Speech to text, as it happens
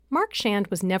Mark Shand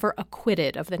was never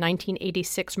acquitted of the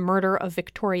 1986 murder of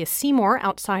Victoria Seymour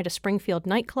outside a Springfield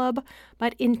nightclub,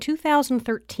 but in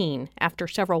 2013, after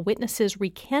several witnesses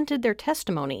recanted their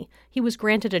testimony, he was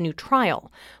granted a new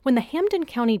trial. When the Hampden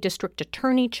County District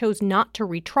Attorney chose not to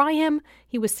retry him,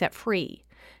 he was set free.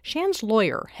 Shand's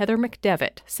lawyer, Heather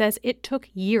McDevitt, says it took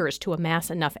years to amass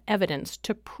enough evidence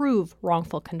to prove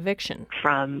wrongful conviction.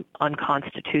 From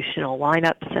unconstitutional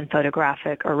lineups and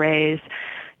photographic arrays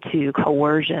to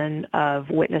coercion of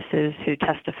witnesses who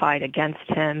testified against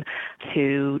him,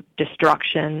 to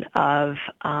destruction of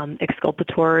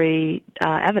exculpatory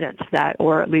evidence,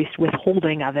 or at least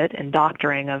withholding of it and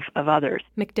doctoring of others.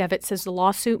 McDevitt says the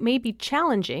lawsuit may be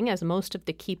challenging as most of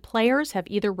the key players have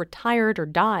either retired or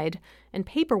died, and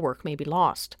paperwork may be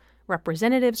lost.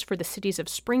 Representatives for the cities of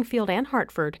Springfield and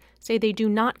Hartford say they do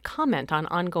not comment on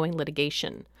ongoing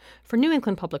litigation. For New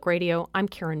England Public Radio, I'm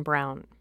Karen Brown.